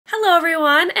Hello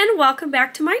everyone and welcome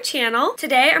back to my channel.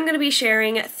 Today I'm going to be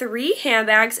sharing 3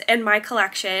 handbags in my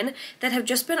collection that have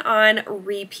just been on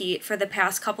repeat for the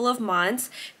past couple of months.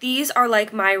 These are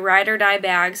like my ride or die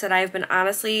bags that I've been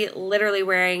honestly literally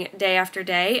wearing day after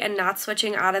day and not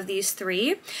switching out of these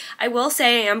 3. I will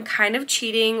say I'm kind of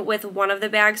cheating with one of the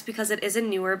bags because it is a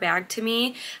newer bag to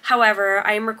me. However,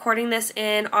 I am recording this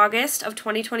in August of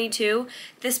 2022.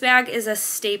 This bag is a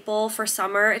staple for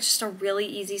summer. It's just a really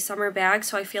easy summer bag,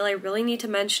 so I feel I really need to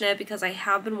mention it because I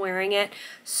have been wearing it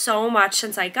so much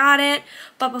since I got it.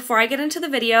 But before I get into the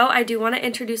video, I do want to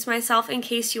introduce myself in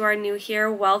case you are new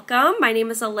here. Welcome. My name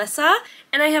is Alyssa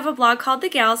and I have a blog called The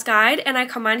Gal's Guide, and I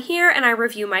come on here and I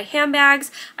review my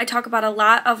handbags. I talk about a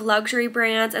lot of luxury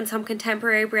brands and some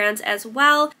contemporary brands as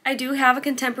well. I do have a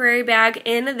contemporary bag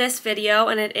in this video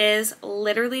and it is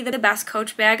literally the best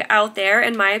Coach bag out there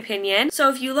in my opinion. So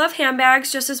if you love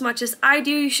handbags just as much as I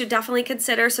do, you should definitely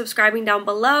consider subscribing down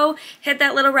below. Hit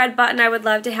that little red button. I would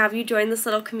love to have you join this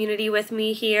little community with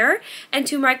me here. And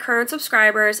to my current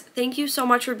subscribers, thank you so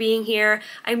much for being here.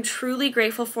 I'm truly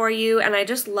grateful for you and I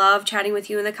just love chatting with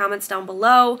you in the comments down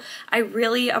below. I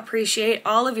really appreciate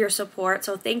all of your support,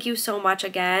 so thank you so much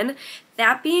again.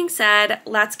 That being said,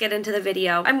 let's get into the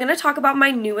video. I'm going to talk about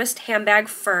my newest handbag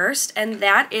first, and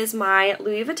that is my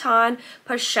Louis Vuitton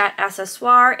Pochette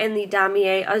Accessoire in the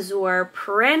Damier Azur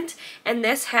print, and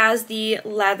this has the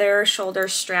leather shoulder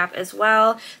strap as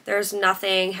well. There's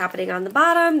nothing happening on the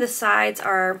bottom. The sides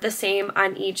are the same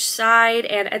on each side,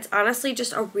 and it's honestly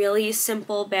just a really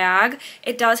simple bag.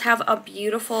 It does have a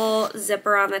beautiful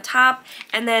zipper on the top,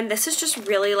 and then this is just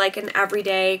really like an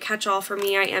everyday catch-all for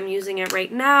me. I am using it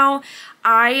right now.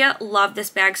 I love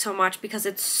this bag so much because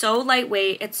it's so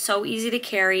lightweight, it's so easy to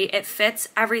carry, it fits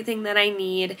everything that I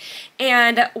need.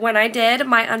 And when I did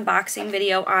my unboxing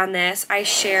video on this, I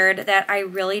shared that I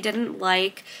really didn't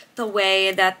like the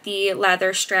way that the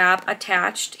leather strap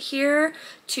attached here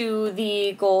to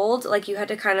the gold. Like you had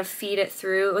to kind of feed it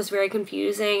through. It was very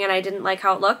confusing and I didn't like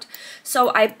how it looked.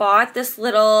 So I bought this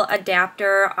little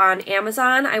adapter on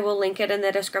Amazon. I will link it in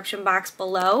the description box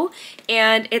below,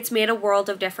 and it's made a world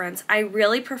of difference. I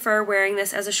really prefer wearing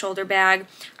this as a shoulder bag.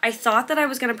 I thought that I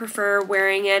was going to prefer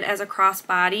wearing it as a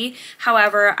crossbody.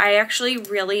 However, I actually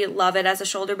really love it as a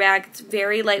shoulder bag. It's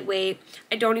very lightweight.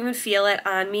 I don't even feel it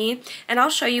on me, and I'll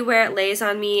show you where it lays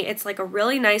on me. It's like a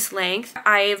really nice length.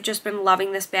 I've just been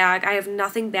loving this bag. I have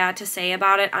nothing bad to say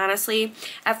about it, honestly.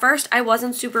 At first, I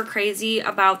wasn't super crazy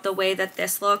about the way that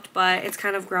this looked, but it's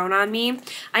kind of grown on me.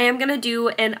 I am going to do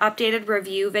an updated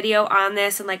review video on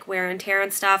this and like wear and tear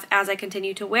and stuff as I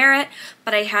continue to wear it,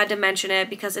 but I had to mention it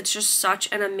because it's just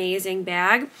such an amazing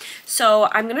bag. So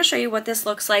I'm going to show you what this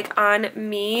looks like on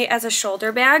me as a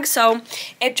shoulder bag. So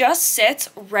it just sits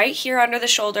right here under the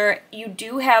shoulder. You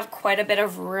do have quite a bit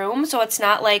of room, so it's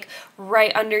not like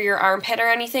right under your armpit or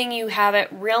anything. You have it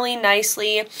really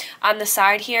nicely on the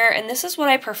side here, and this is what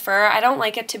I prefer. I don't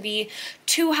like it to be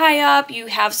too high up. You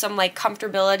have some like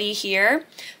comfortability here,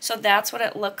 so that's what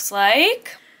it looks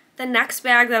like. The next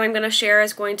bag that I'm going to share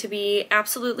is going to be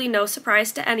absolutely no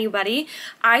surprise to anybody.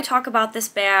 I talk about this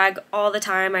bag all the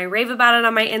time. I rave about it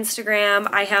on my Instagram.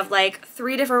 I have like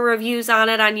 3 different reviews on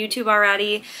it on YouTube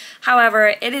already.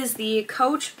 However, it is the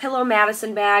Coach Pillow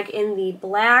Madison bag in the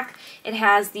black. It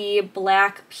has the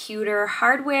black pewter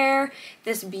hardware.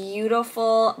 This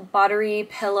beautiful buttery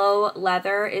pillow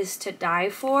leather is to die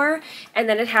for. And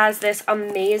then it has this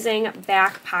amazing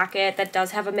back pocket that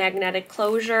does have a magnetic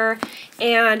closure,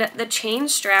 and the chain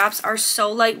straps are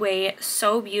so lightweight,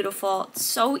 so beautiful,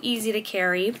 so easy to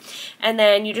carry. And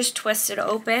then you just twist it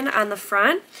open on the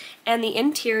front, and the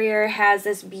interior has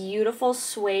this beautiful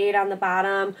suede on the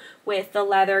bottom with the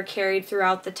leather carried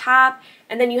throughout the top.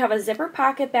 And then you have a zipper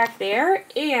pocket back there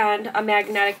and a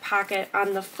magnetic pocket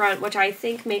on the front, which I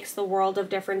think makes the world of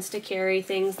difference to carry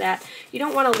things that you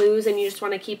don't want to lose and you just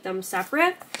want to keep them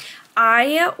separate.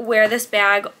 I wear this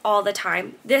bag all the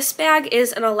time. This bag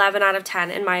is an 11 out of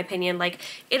 10 in my opinion. Like,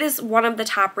 it is one of the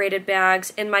top rated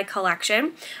bags in my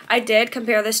collection. I did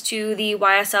compare this to the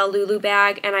YSL Lulu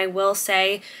bag, and I will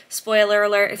say, spoiler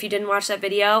alert if you didn't watch that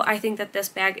video, I think that this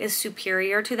bag is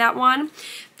superior to that one.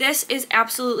 This is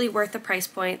absolutely worth the price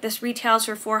point. This retails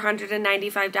for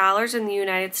 $495 in the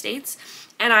United States,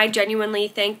 and I genuinely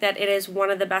think that it is one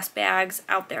of the best bags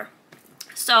out there.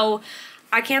 So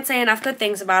I can't say enough good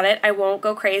things about it. I won't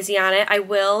go crazy on it. I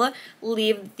will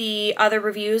leave the other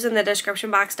reviews in the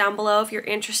description box down below if you're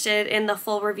interested in the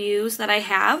full reviews that I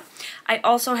have. I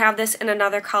also have this in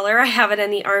another color. I have it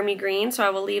in the army green, so I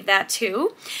will leave that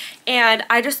too. And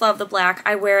I just love the black.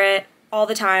 I wear it all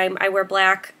the time. I wear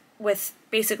black with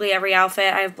basically every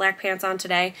outfit. I have black pants on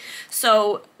today.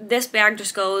 So this bag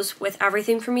just goes with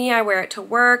everything for me. I wear it to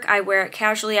work, I wear it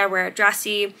casually, I wear it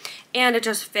dressy, and it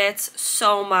just fits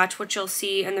so much, which you'll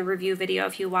see in the review video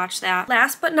if you watch that.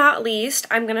 Last but not least,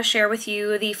 I'm going to share with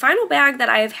you the final bag that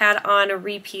I have had on a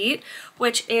repeat,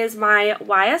 which is my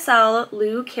YSL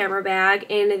Lou camera bag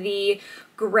in the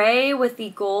gray with the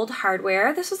gold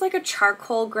hardware. This is like a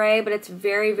charcoal gray, but it's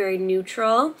very, very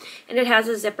neutral. And it has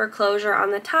a zipper closure on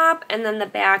the top, and then the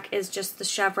back is just the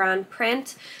chevron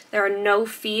print. There are no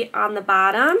feet on the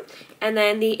bottom. And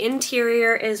then the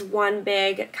interior is one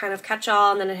big kind of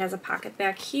catch-all, and then it has a pocket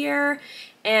back here.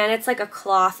 And it's like a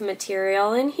cloth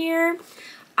material in here.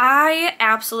 I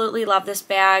absolutely love this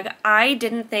bag. I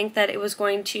didn't think that it was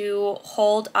going to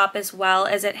hold up as well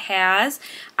as it has.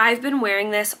 I've been wearing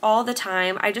this all the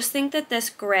time. I just think that this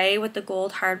gray with the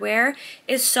gold hardware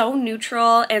is so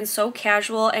neutral and so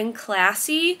casual and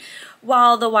classy.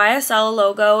 While the YSL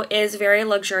logo is very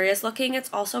luxurious looking, it's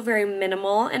also very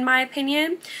minimal in my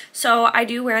opinion. So I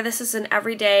do wear this as an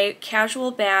everyday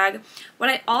casual bag. What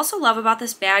I also love about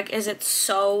this bag is it's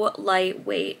so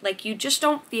lightweight. Like, you just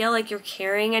don't feel like you're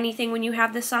carrying anything when you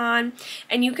have this on,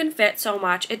 and you can fit so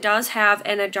much. It does have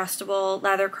an adjustable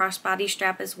leather crossbody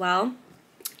strap as well,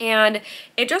 and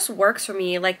it just works for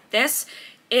me. Like, this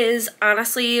is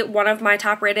honestly one of my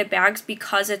top rated bags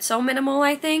because it's so minimal,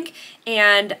 I think.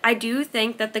 And I do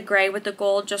think that the gray with the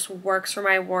gold just works for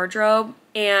my wardrobe,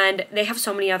 and they have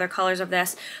so many other colors of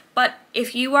this. But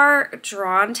if you are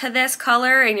drawn to this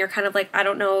color and you're kind of like, I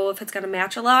don't know if it's going to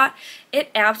match a lot,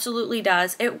 it absolutely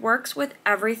does. It works with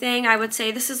everything. I would say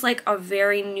this is like a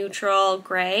very neutral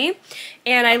gray,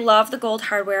 and I love the gold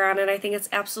hardware on it. I think it's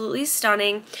absolutely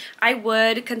stunning. I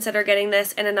would consider getting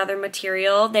this in another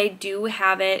material. They do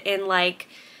have it in like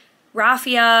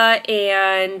raffia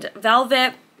and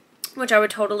velvet, which I would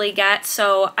totally get.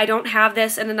 So I don't have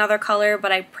this in another color,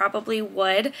 but I probably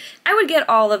would. I would get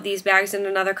all of these bags in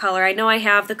another color. I know I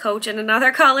have the Coach in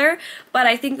another color, but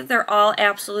I think that they're all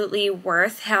absolutely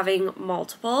worth having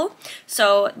multiple.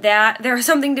 So that there's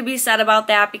something to be said about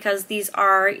that, because these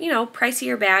are, you know,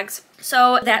 pricier bags.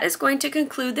 So that is going to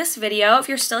conclude this video. If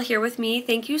you're still here with me,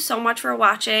 thank you so much for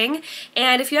watching.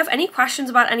 And if you have any questions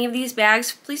about any of these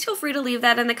bags, please feel free to leave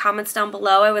that in the comments down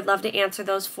below. I would love to answer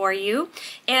those for you.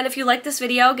 And if you like this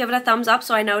video, give it a thumbs up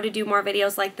so I know to do more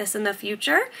videos like this in the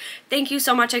future. Thank you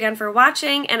so much again for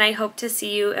watching, and I hope to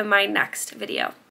see you in my next video.